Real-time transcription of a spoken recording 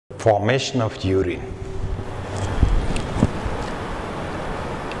formation of urine.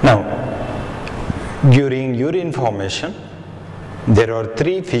 Now, during urine formation, there are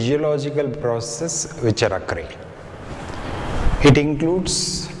three physiological processes which are occurring. It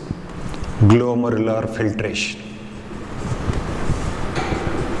includes glomerular filtration,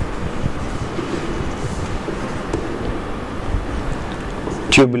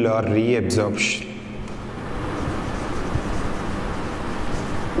 tubular reabsorption,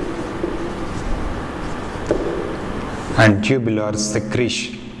 and tubular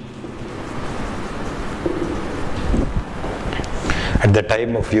secretion. At the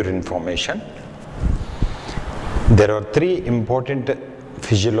time of urine formation, there are three important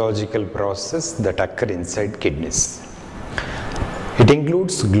physiological processes that occur inside kidneys. It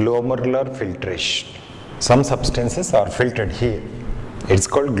includes glomerular filtration. Some substances are filtered here. It's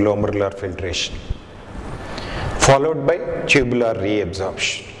called glomerular filtration. Followed by tubular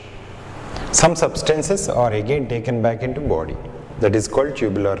reabsorption. Some substances are again taken back into body. That is called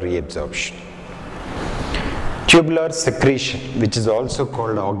tubular reabsorption. Tubular secretion, which is also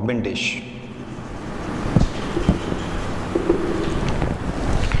called augmentation.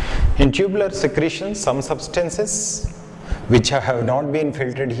 In tubular secretion, some substances which have not been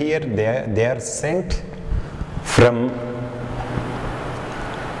filtered here, they are sent from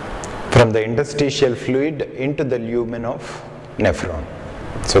the interstitial fluid into the lumen of nephron.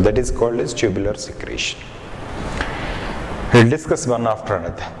 So that is called as tubular secretion. We will discuss one after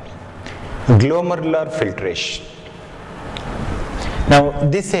another. Glomerular filtration. Now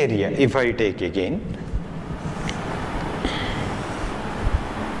this area, if I take again,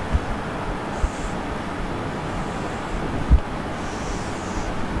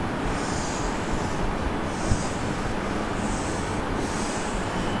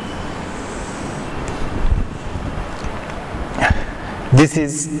 this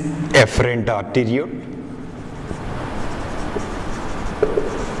is efferent arteriole.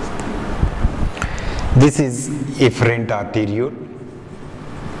 This is efferent arteriole.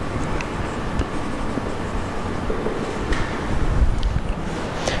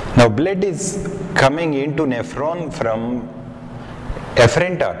 Now blood is coming into nephron from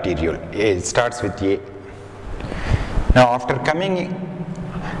efferent arteriole. It starts with A. Now after coming,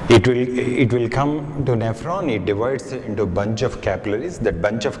 it will come to nephron. It divides into a bunch of capillaries. That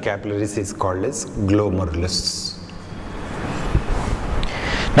bunch of capillaries is called as glomerulus.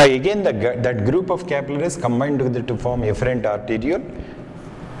 Now again, that group of capillaries combined together to form efferent arteriole.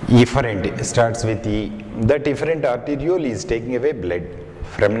 Efferent starts with E. That efferent arteriole is taking away blood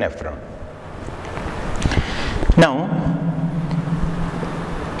from nephron. Now,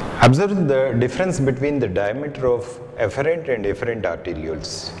 observe the difference between the diameter of efferent and efferent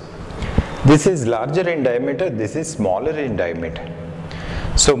arterioles. This is larger in diameter, this is smaller in diameter.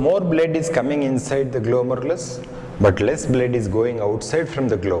 So more blood is coming inside the glomerulus, but less blood is going outside from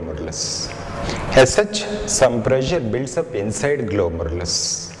the glomerulus. As such, some pressure builds up inside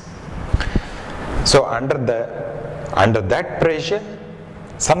glomerulus. So under that pressure,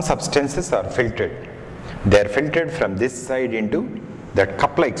 some substances are filtered. They are filtered from this side into that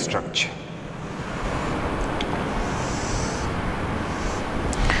cup-like structure.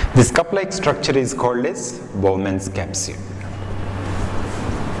 This cup-like structure is called as Bowman's capsule.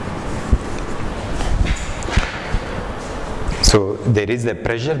 So there is a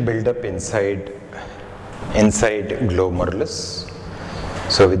pressure build-up inside glomerulus.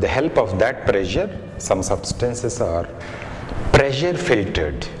 So with the help of that pressure, some substances are pressure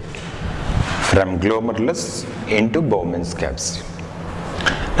filtered from glomerulus into Bowman's capsule.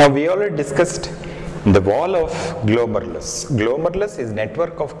 Now we already discussed the wall of glomerulus. Glomerulus is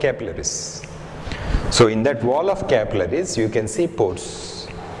network of capillaries. So in that wall of capillaries, you can see pores.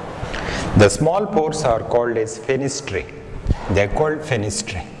 The small pores are called as fenestrae. They are called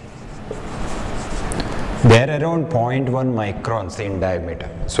fenestrae. They are around 0.1 microns in diameter.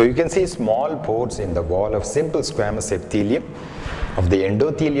 So you can see small pores in the wall of simple squamous epithelium of the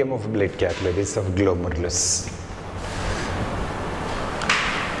endothelium of blood capillaries of glomerulus.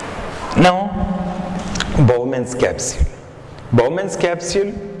 Now, Bowman's capsule. Bowman's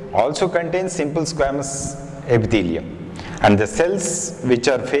capsule also contains simple squamous epithelium and the cells which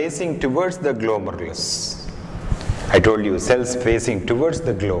are facing towards the glomerulus. I told you cells facing towards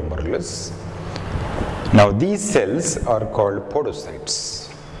the glomerulus. Now these cells are called podocytes.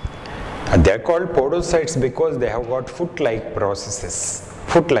 And they are called podocytes because they have got foot-like processes.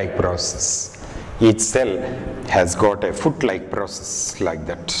 Foot-like process. Each cell has got a foot-like process like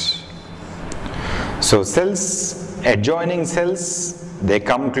that. So cells, adjoining cells, they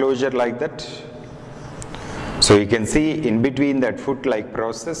come closer like that. So you can see in between that foot-like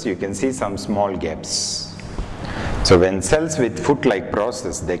process, you can see some small gaps. So when cells with foot-like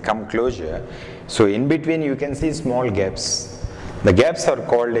process, they come closer, so in between you can see small gaps. The gaps are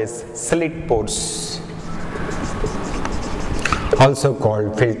called as slit pores, also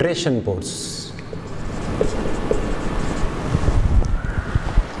called filtration pores.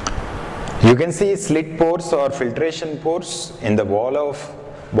 You can see slit pores or filtration pores in the wall of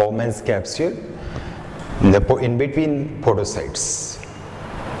Bowman's capsule, in between podocytes.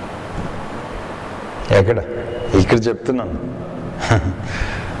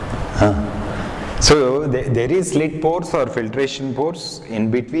 So there is slit pores or filtration pores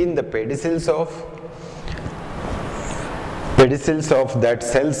in between the pedicels of that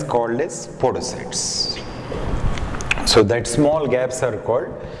cells called as podocytes. So that small gaps are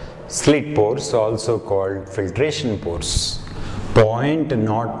called slit pores, also called filtration pores.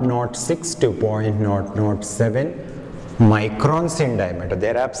 0.006 to 0.007 microns in diameter. They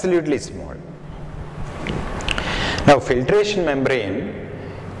are absolutely small. Now filtration membrane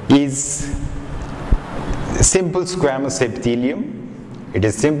is simple squamous epithelium. It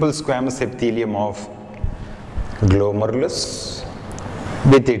is simple squamous epithelium of glomerulus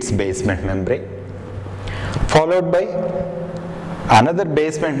with its basement membrane, followed by another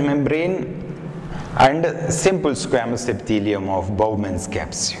basement membrane and simple squamous epithelium of Bowman's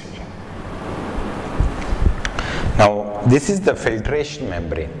capsule. Now this is the filtration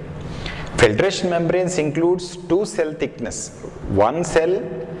membrane. Filtration membranes includes two cell thickness. One cell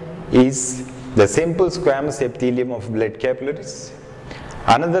is the simple squamous epithelium of blood capillaries.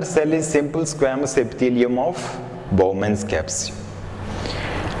 Another cell is simple squamous epithelium of Bowman's capsule.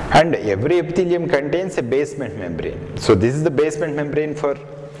 And every epithelium contains a basement membrane. So this is the basement membrane for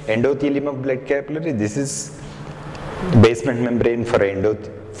endothelium of blood capillary. This is basement membrane for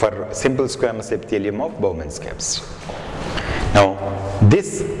simple squamous epithelium of Bowman's capsule. Now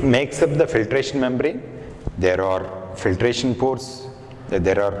this makes up the filtration membrane. There are filtration pores,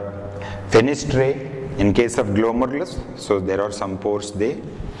 there are fenestrae in case of glomerulus, so there are some pores there,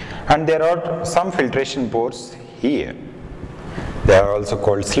 and there are some filtration pores here. They are also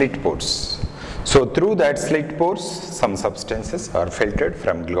called slit pores. So through that slit pores, some substances are filtered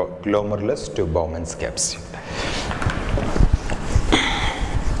from glomerulus to Bowman's capsule.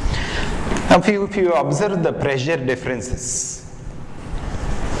 Now if you observe the pressure differences,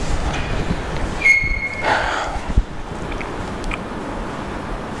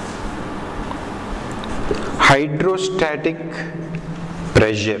 hydrostatic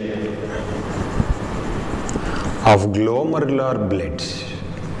pressure of glomerular blood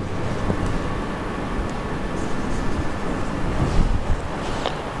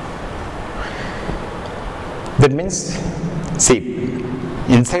that means, see,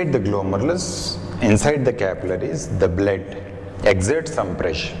 inside the glomerulus, inside the capillaries, the blood exerts some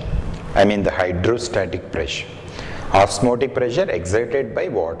pressure. I mean the hydrostatic pressure. Osmotic pressure exerted by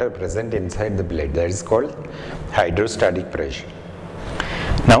water present inside the blood, that is called hydrostatic pressure.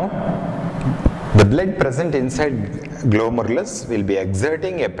 Now, the blood present inside glomerulus will be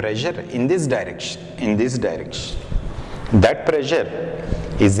exerting a pressure in this direction, That pressure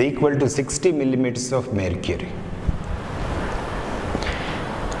is equal to 60 millimeters of mercury.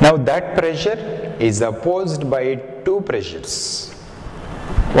 Now that pressure is opposed by two pressures.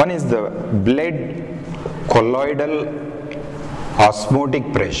 One is the blood colloidal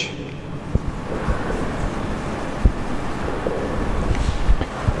osmotic pressure.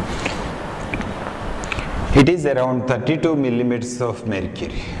 It is around 32 millimeters of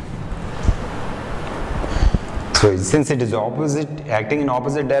mercury. So since it is opposite, acting in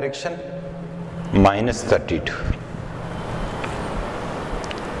opposite direction, minus 32.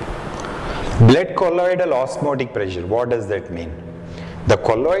 Blood colloidal osmotic pressure, what does that mean? The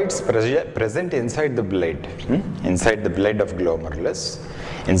colloids present inside the blood of glomerulus,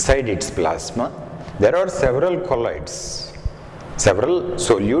 inside its plasma, there are several colloids, several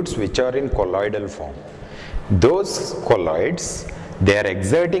solutes which are in colloidal form. Those colloids, they are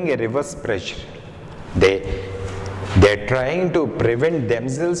exerting a reverse pressure. They are trying to prevent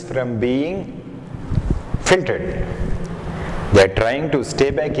themselves from being filtered. They are trying to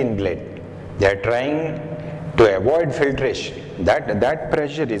stay back in blood. They are trying to avoid filtration. That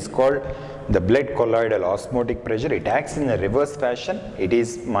pressure is called the blood colloidal osmotic pressure. It acts in a reverse fashion. It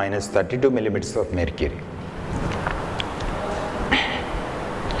is minus 32 millimeters of mercury.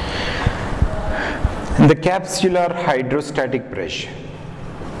 The capsular hydrostatic pressure.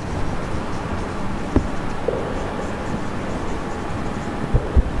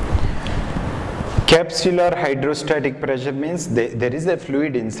 Capsular hydrostatic pressure means there is a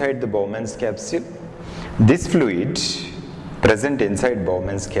fluid inside the Bowman's capsule. this fluid present inside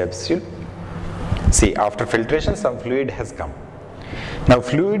Bowman's capsule, see, after filtration some fluid has come. Now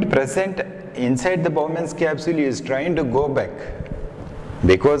fluid present inside the Bowman's capsule is trying to go back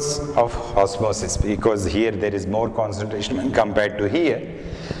because of osmosis, because here there is more concentration when compared to here.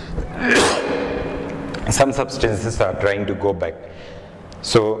 Some substances are trying to go back.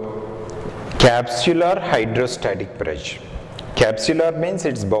 So capsular hydrostatic pressure. Capsular means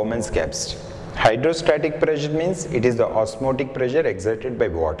it's Bowman's capsule. Hydrostatic pressure means it is the osmotic pressure exerted by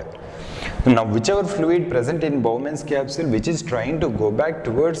water. Now whichever fluid present in Bowman's capsule which is trying to go back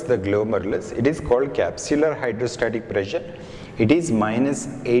towards the glomerulus, it is called capsular hydrostatic pressure. It is minus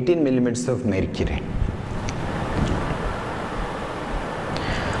 18 millimeters of mercury.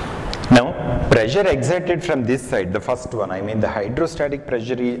 Now pressure exerted from this side, the first one, I mean the hydrostatic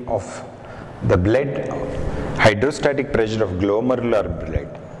pressure of the blood, hydrostatic pressure of glomerular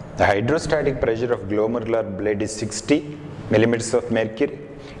blood. The hydrostatic pressure of glomerular blood is 60 millimeters of mercury.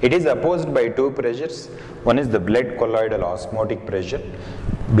 It is opposed by two pressures. One is the blood colloidal osmotic pressure.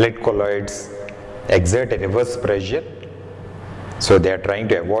 Blood colloids exert a reverse pressure. So they are trying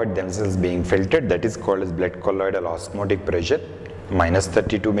to avoid themselves being filtered. That is called as blood colloidal osmotic pressure, minus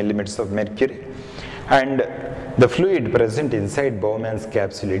 32 millimeters of mercury. And the fluid present inside Bowman's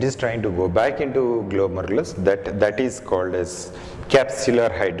capsule, it is trying to go back into glomerulus. That is called as capsular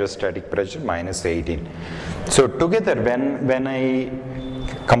hydrostatic pressure, minus 18. So together when I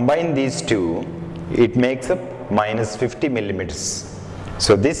combine these two, it makes up minus 50 millimeters.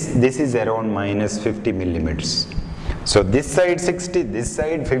 So this is around minus 50 millimeters. So this side 60, this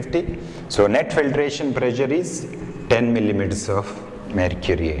side 50. So net filtration pressure is 10 millimeters of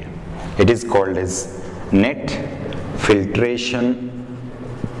mercury. It is called as net filtration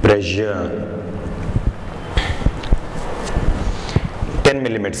pressure, 10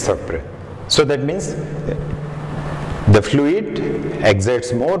 millimeters of pressure. So that means the fluid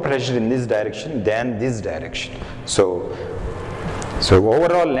exerts more pressure in this direction than this direction. So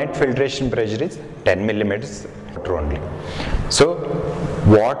overall net filtration pressure is 10 millimeters only. So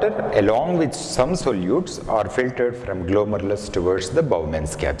water along with some solutes are filtered from glomerulus towards the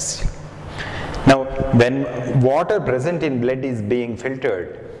Bowman's capsule. Now when water present in blood is being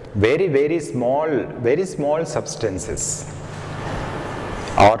filtered, very small substances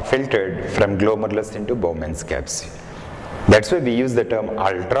are filtered from glomerulus into Bowman's capsule. That's why we use the term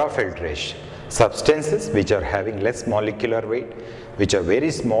ultrafiltration. Substances which are having less molecular weight, which are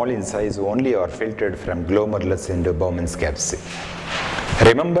very small in size, only are filtered from glomerulus into Bowman's capsule.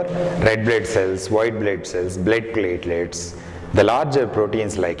 Remember, red blood cells, white blood cells, blood platelets, the larger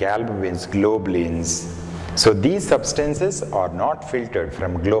proteins like albumins, globulins. So these substances are not filtered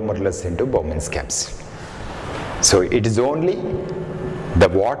from glomerulus into Bowman's capsule. So it is only the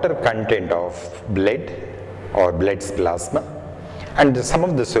water content of blood or blood's plasma and some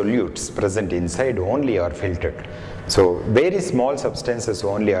of the solutes present inside only are filtered. So very small substances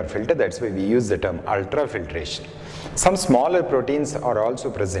only are filtered. That's why we use the term ultrafiltration. Some smaller proteins are also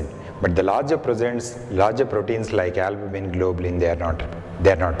present, but the larger proteins like albumin, globulin, they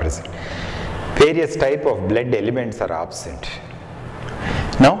are not present. Various type of blood elements are absent.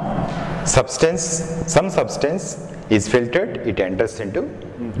 Now some substance is filtered, it enters into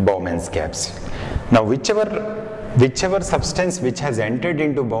Bowman's capsule. Now whichever substance which has entered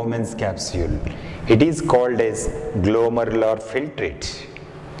into Bowman's capsule, it is called as glomerular filtrate.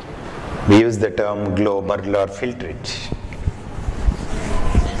 We use the term glomerular filtrate.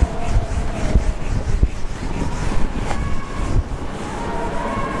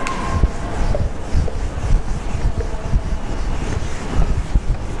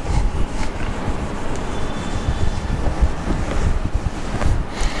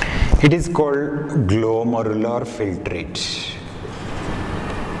 It is called glomerular filtrate.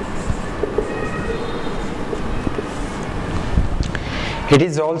 It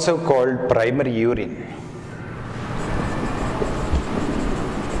is also called primary urine.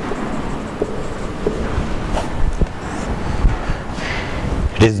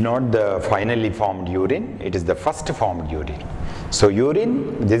 It is not the finally formed urine, it is the first formed urine. So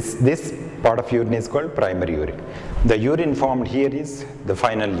urine, this part of urine is called primary urine. The urine formed here is the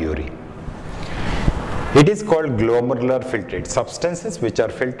final urine. It is called glomerular filtrate, substances which are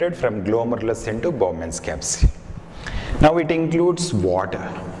filtered from glomerulus into Bowman's capsule. Now it includes water,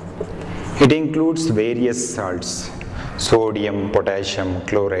 it includes various salts, sodium, potassium,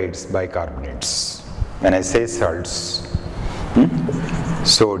 chlorides, bicarbonates. When I say salts,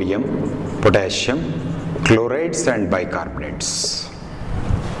 sodium, potassium, chlorides and bicarbonates.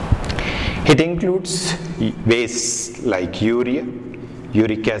 It includes wastes like urea,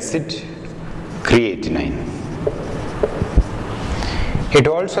 uric acid, creatinine. It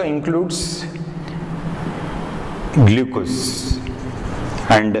also includes glucose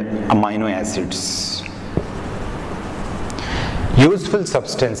and amino acids. Useful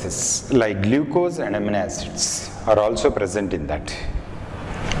substances like glucose and amino acids are also present in that.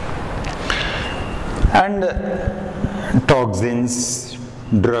 And toxins,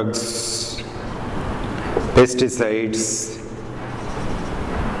 drugs, pesticides,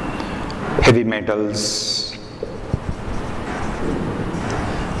 heavy metals.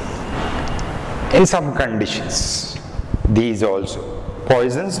 In some conditions, these also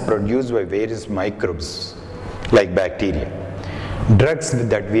poisons produced by various microbes like bacteria, drugs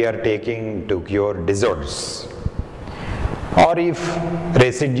that we are taking to cure disorders, or if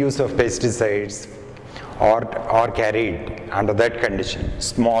residues of pesticides are carried under that condition,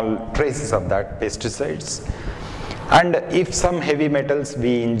 small traces of that pesticides, and if some heavy metals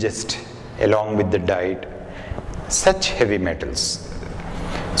we ingest along with the diet, such heavy metals.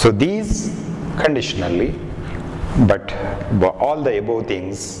 So these conditionally, but all the above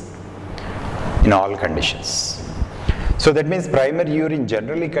things in all conditions. So that means primary urine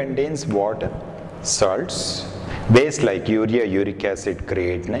generally contains water, salts, base like urea, uric acid,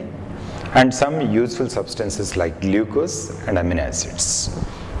 creatinine, and some useful substances like glucose and amino acids.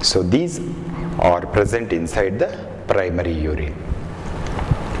 So these are present inside the primary urine.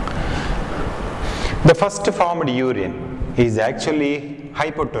 The first formed urine is actually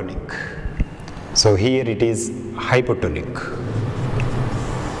hypotonic. So here it is hypotonic,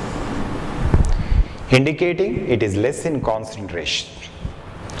 indicating it is less in concentration.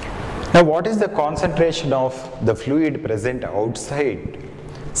 Now what is the concentration of the fluid present outside?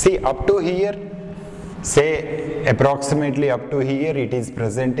 See, up to here, say approximately up to here, it is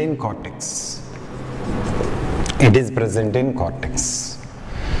present in cortex. It is present in cortex.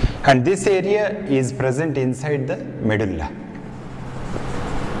 And this area is present inside the medulla.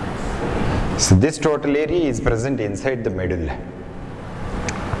 So this total area is present inside the medulla.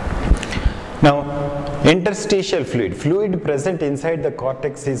 Now, interstitial fluid present inside the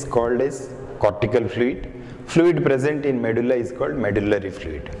cortex is called as cortical fluid. Fluid present in medulla is called medullary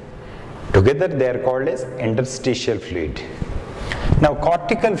fluid. Together they are called as interstitial fluid. Now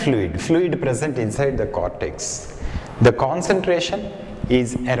cortical fluid present inside the cortex, the concentration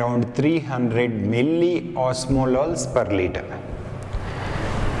is around 300 milliosmoles per liter.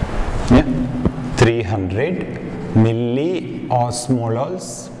 Yeah? 300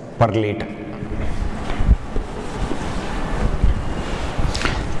 milliosmoles per liter.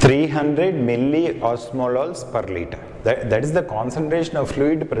 300 milliosmoles per liter. That is the concentration of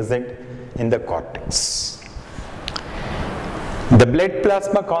fluid present in the cortex. The blood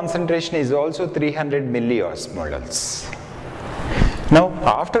plasma concentration is also 300 milliosmoles. Now,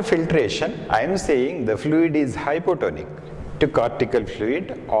 after filtration, I am saying the fluid is hypotonic to cortical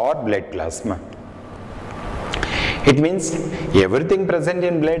fluid or blood plasma. It means everything present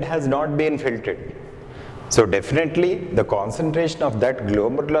in blood has not been filtered. So definitely the concentration of that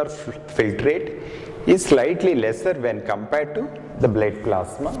glomerular filtrate is slightly lesser when compared to the blood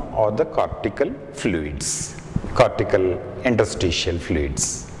plasma or the cortical fluids, cortical interstitial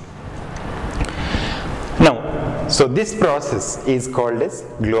fluids. Now, so this process is called as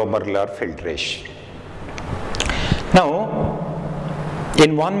glomerular filtration. Now,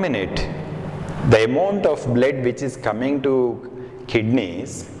 in 1 minute, the amount of blood which is coming to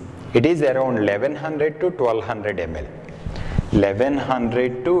kidneys, it is around 1100 to 1200 ml.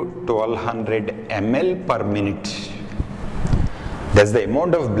 1100 to 1200 ml per minute. That's the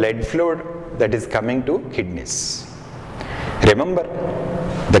amount of blood flow that is coming to kidneys. Remember,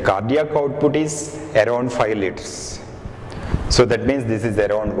 the cardiac output is around 5 liters. So that means this is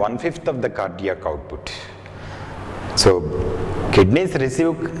around 1/5 of the cardiac output. So kidneys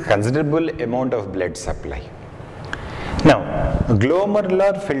receive considerable amount of blood supply. Now,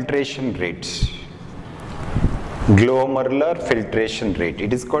 glomerular filtration rate. Glomerular filtration rate.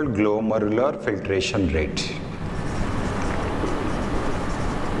 It is called glomerular filtration rate.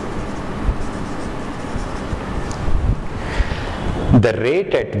 The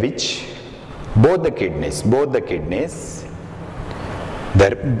rate at which both the kidneys,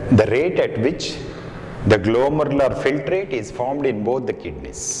 the rate at which the glomerular filtrate is formed in both the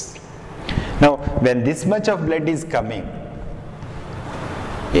kidneys. Now, when this much of blood is coming,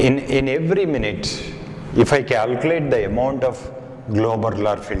 in every minute, if I calculate the amount of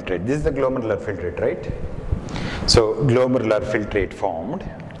glomerular filtrate, this is the glomerular filtrate, right? So, glomerular filtrate formed.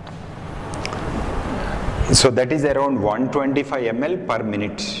 So, that is around 125 ml per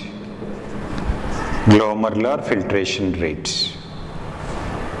minute, glomerular filtration rate.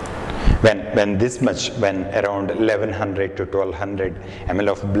 when this much, when around 1100 to 1200 ml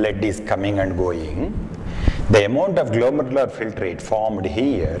of blood is coming and going, the amount of glomerular filtrate formed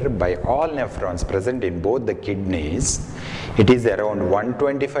here by all nephrons present in both the kidneys, it is around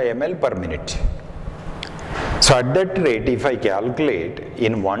 125 ml per minute. So at that rate, if I calculate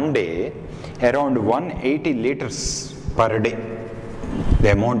in one day, around 180 liters per day.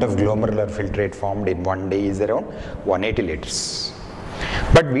 The amount of glomerular filtrate formed in one day is around 180 liters.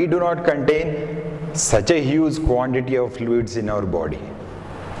 But we do not contain such a huge quantity of fluids in our body.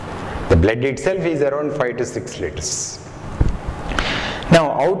 The blood itself is around 5 to 6 liters.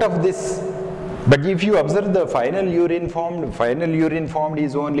 Now out of this, but if you observe the final urine formed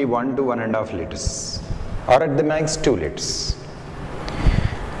is only 1 to 1.5 liters, or at the max 2 liters.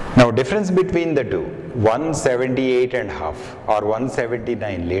 Now difference between the two, 178.5 or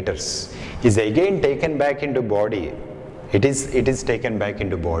 179 liters, is again taken back into body. It is taken back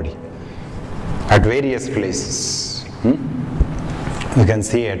into body at various places. You can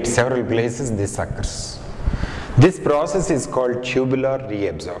see at several places this occurs. This process is called tubular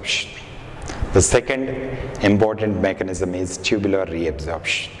reabsorption. The second important mechanism is tubular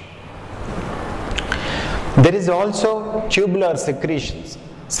reabsorption. There is also tubular secretions.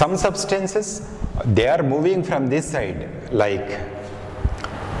 Some substances, they are moving from this side, like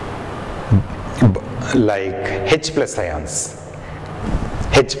H plus ions,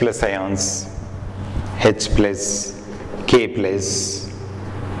 H plus ions, H plus, K plus,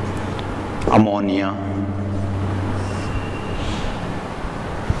 ammonia.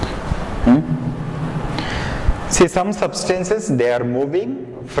 See, some substances, they are moving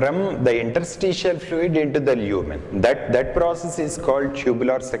from the interstitial fluid into the lumen. That process is called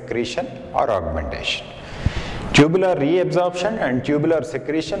tubular secretion or augmentation. Tubular reabsorption and tubular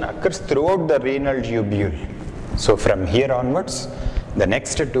secretion occurs throughout the renal tubule. So from here onwards, the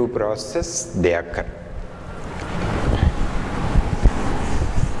next two processes, they occur.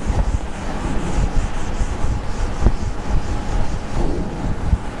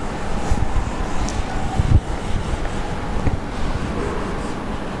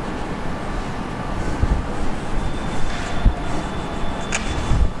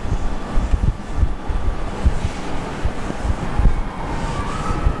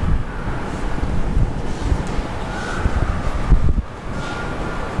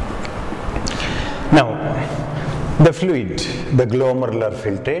 The fluid, the glomerular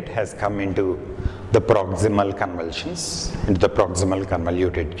filtrate, has come into the proximal convulsions, into the proximal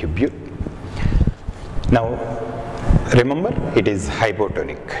convoluted tubule. Now, remember, it is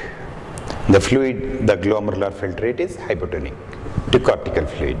hypotonic. The fluid, the glomerular filtrate, is hypotonic to cortical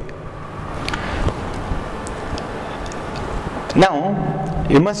fluid. Now,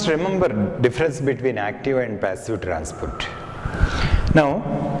 you must remember difference between active and passive transport.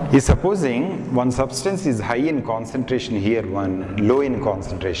 Now, supposing one substance is high in concentration here, one low in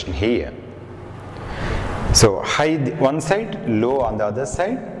concentration here. So, high one side, low on the other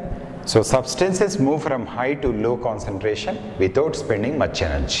side. So, substances move from high to low concentration without spending much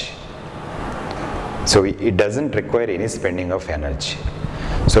energy. So, it doesn't require any spending of energy.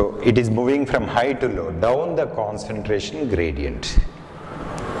 So, it is moving from high to low, down the concentration gradient.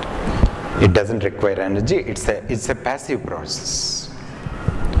 It doesn't require energy, it's a passive process.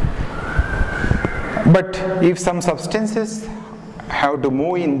 But if some substances have to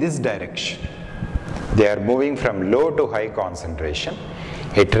move in this direction, they are moving from low to high concentration,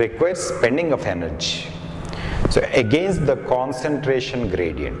 it requires spending of energy. So against the concentration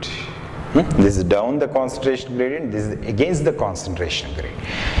gradient, this is down the concentration gradient, this is against the concentration gradient.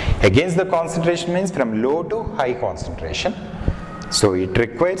 Against the concentration means from low to high concentration. So it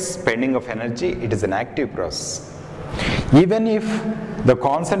requires spending of energy, it is an active process. Even if the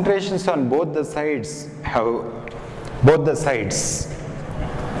concentrations on both the sides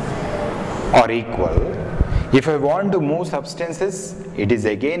are equal, if I want to move substances, it is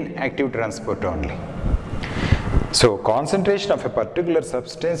again active transport only. So concentration of a particular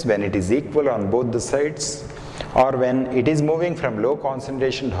substance, when it is equal on both the sides, or when it is moving from low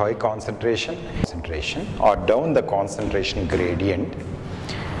concentration to high concentration, or down the concentration gradient,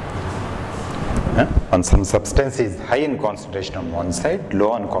 on some substance is high in concentration on one side,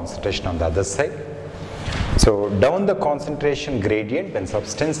 low in concentration on the other side. So down the concentration gradient, when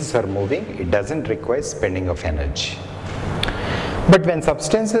substances are moving, it doesn't require spending of energy. But when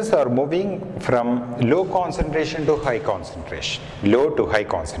substances are moving from low concentration to high concentration, low to high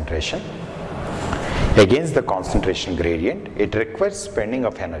concentration, against the concentration gradient, it requires spending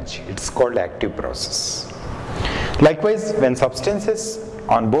of energy. It's called active process. Likewise, when substances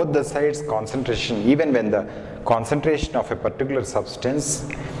on both the sides concentration, even when the concentration of a particular substance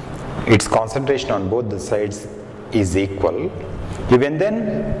its concentration on both the sides is equal, even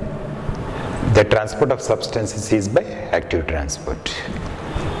then the transport of substances is by active transport.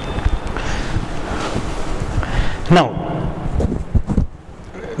 Now,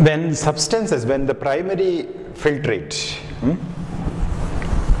 when the primary filtrate,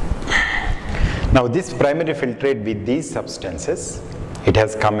 now this primary filtrate with these substances, it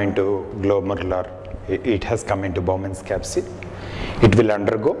has come into it has come into Bowman's capsule, it will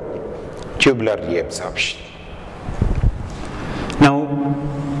undergo tubular reabsorption. Now,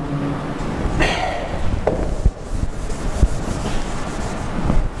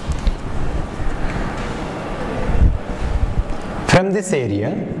 from this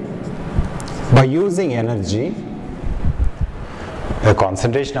area, by using energy, the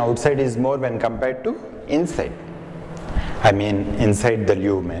concentration outside is more when compared to inside. I mean, inside the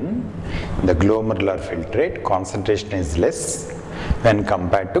lumen, the glomerular filtrate concentration is less when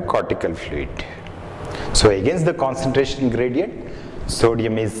compared to cortical fluid. So against the concentration gradient,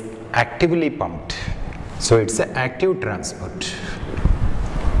 sodium is actively pumped. So it's an active transport.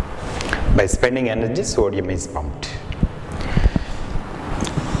 By spending energy, sodium is pumped.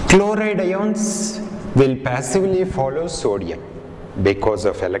 Chloride ions will passively follow sodium because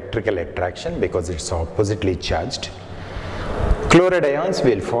of electrical attraction, because it's oppositely charged. Chloride ions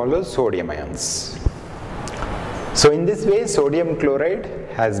will follow sodium ions. So in this way, sodium chloride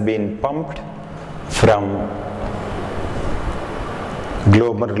has been pumped from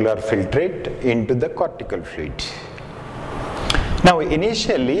glomerular filtrate into the cortical fluid. Now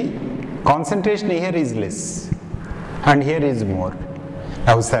initially, concentration here is less and here is more.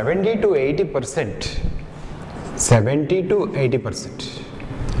 Now 70 to 80%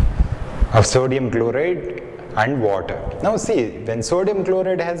 of sodium chloride and water. Now see, when sodium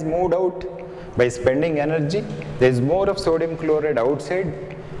chloride has moved out by spending energy, there is more of sodium chloride outside,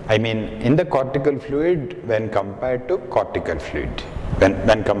 I mean in the cortical fluid when compared to cortical fluid,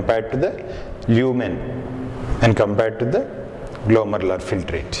 when compared to the lumen, when compared to the glomerular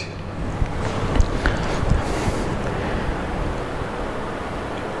filtrate.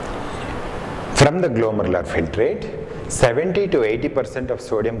 From the glomerular filtrate, 70 to 80% of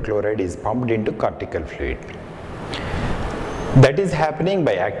sodium chloride is pumped into cortical fluid. That is happening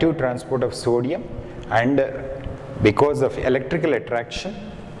by active transport of sodium, and because of electrical attraction,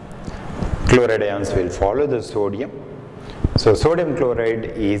 chloride ions will follow the sodium. So sodium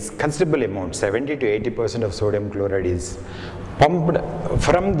chloride is considerable amount, 70 to 80% of sodium chloride is pumped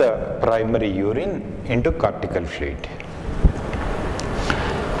from the primary urine into cortical fluid.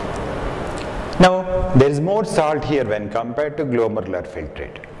 Now, there is more salt here when compared to glomerular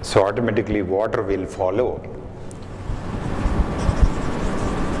filtrate. So automatically water will follow.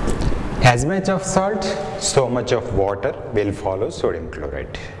 As much of salt, so much of water will follow sodium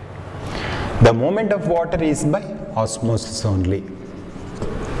chloride. The movement of water is by osmosis only.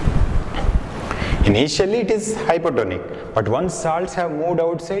 Initially it is hypotonic, but once salts have moved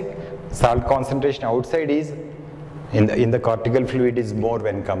outside, salt concentration outside is in the cortical fluid is more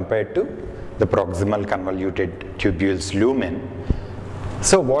when compared to the proximal convoluted tubules lumen.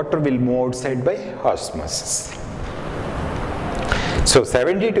 So water will move outside by osmosis. So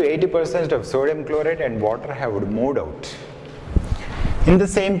 70 to 80% of sodium chloride and water have moved out. In the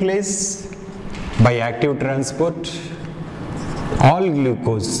same place, by active transport, all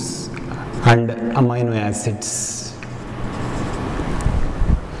glucose and amino acids.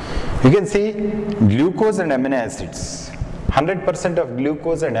 You can see glucose and amino acids. 100% of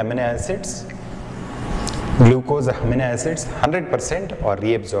glucose and amino acids, 100% are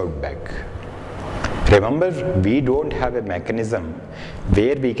reabsorbed back. Remember, we don't have a mechanism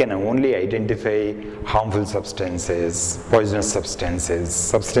where we can only identify harmful substances, poisonous substances,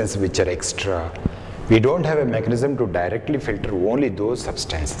 substances which are extra. We don't have a mechanism to directly filter only those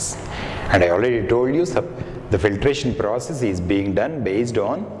substances. And I already told you, the filtration process is being done based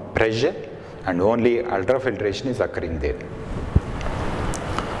on pressure, and only ultrafiltration is occurring there.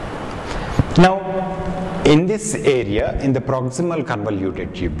 Now, in this area, in the proximal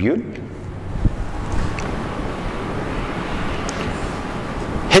convoluted tubule,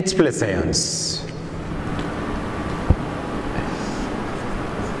 H plus ions,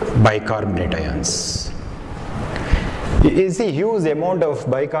 bicarbonate ions. You see, huge amount of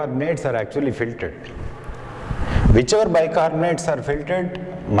bicarbonates are actually filtered. Whichever bicarbonates are filtered,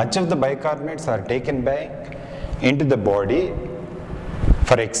 much of the bicarbonates are taken back into the body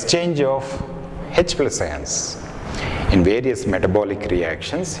for exchange of H plus ions. In various metabolic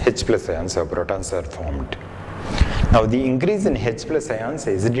reactions, H plus ions or protons are formed. Now the increase in H plus ions,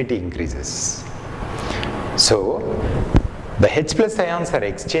 acidity increases. So the H plus ions are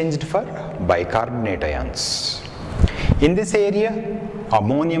exchanged for bicarbonate ions. In this area,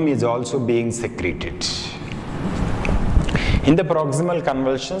 ammonium is also being secreted. In the proximal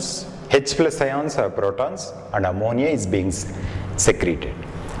convulsions, H plus ions are protons and ammonia is being secreted.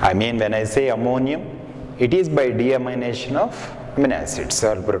 I mean, when I say ammonium, it is by deamination of amino acids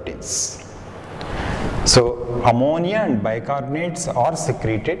or proteins. So ammonia and bicarbonates are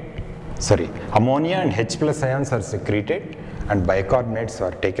secreted, ammonia and H plus ions are secreted and bicarbonates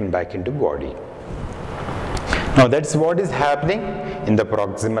are taken back into body. Now that's what is happening in the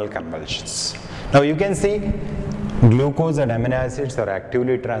proximal convulsions. Now you can see glucose and amino acids are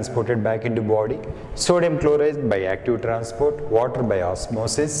actively transported back into body, sodium chloride by active transport, water by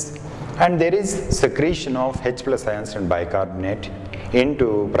osmosis, and there is secretion of H plus ions and bicarbonate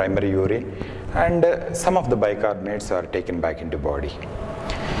into primary urine, and some of the bicarbonates are taken back into body.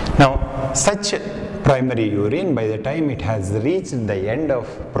 Now such primary urine, by the time it has reached the end of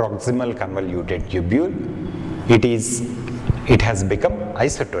proximal convoluted tubule, it has become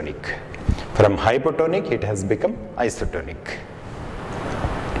isotonic. From hypotonic it has become isotonic.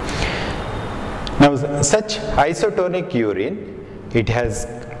 Now such isotonic urine, it has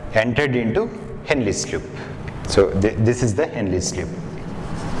entered into Henle's loop. So this is the Henle's loop.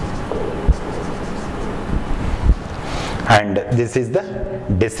 And this is the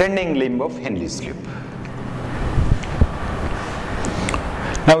descending limb of Henle's loop.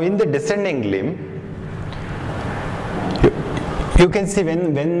 Now in the descending limb, you can see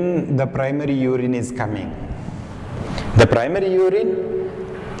when the primary urine is coming. The primary urine,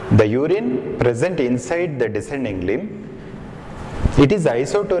 the urine present inside the descending limb, it is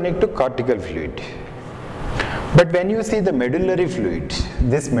isotonic to cortical fluid. But when you see the medullary fluid,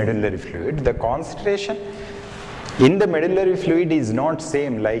 this medullary fluid, the concentration in the medullary fluid is not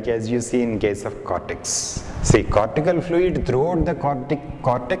same like as you see in case of cortex. See, cortical fluid throughout the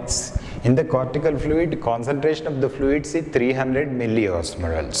cortex, in the cortical fluid, concentration of the fluid is 300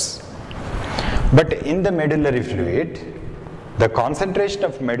 milliosmoles. But in the medullary fluid, the concentration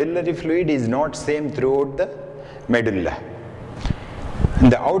of medullary fluid is not same throughout the medulla. In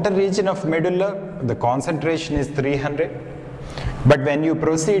the outer region of medulla, the concentration is 300. But when you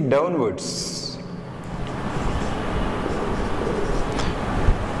proceed downwards,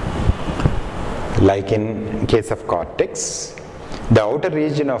 like in case of cortex, the outer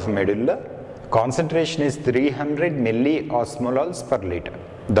region of medulla, concentration is 300 milliosmoles per liter.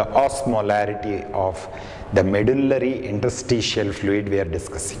 The osmolarity of the medullary interstitial fluid we are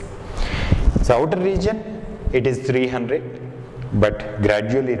discussing. So outer region, it is 300, but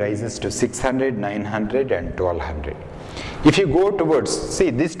gradually rises to 600, 900 and 1200. If you go towards,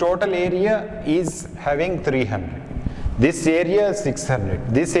 see, this total area is having 300. This area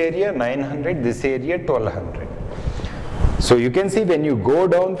 600, this area 900, this area 1200. So you can see when you go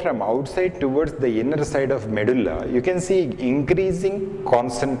down from outside towards the inner side of medulla, you can see increasing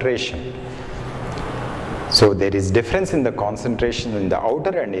concentration. So there is difference in the concentration in the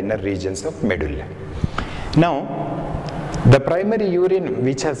outer and inner regions of medulla. Now, the primary urine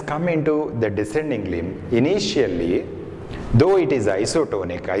which has come into the descending limb, initially, though it is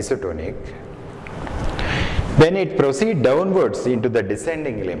isotonic, when it proceeds downwards into the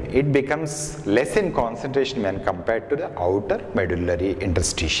descending limb, it becomes less in concentration when compared to the outer medullary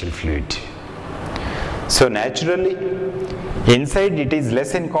interstitial fluid. So naturally, inside it is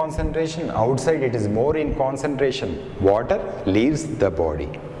less in concentration, outside it is more in concentration. Water leaves the body.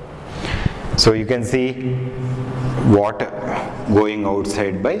 So you can see water going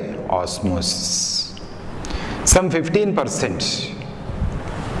outside by osmosis. Some 15%.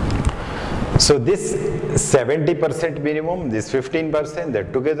 So this 70% minimum, this 15%,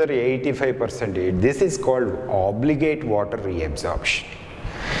 that together 85%. This is called obligate water reabsorption.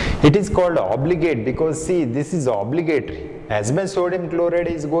 It is called obligate because see, this is obligatory. As much sodium chloride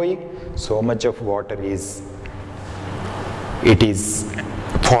is going, so much of water is, it is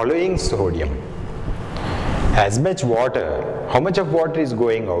following sodium. As much water, how much of water is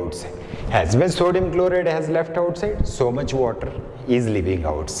going outside? As much sodium chloride has left outside, so much water is leaving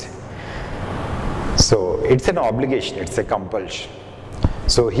outside. So it's an obligation, it's a compulsion.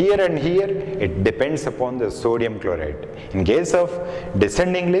 So here and here, it depends upon the sodium chloride. In case of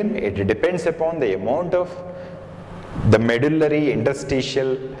descending limb, it depends upon the amount of the medullary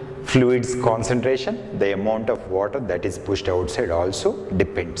interstitial fluids concentration. The amount of water that is pushed outside also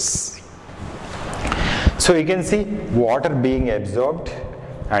depends. So you can see water being absorbed,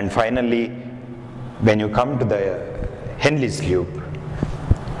 and finally when you come to the Henle's loop,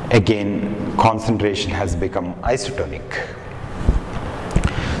 again concentration has become isotonic.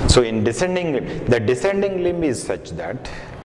 So in descending, the descending limb is such that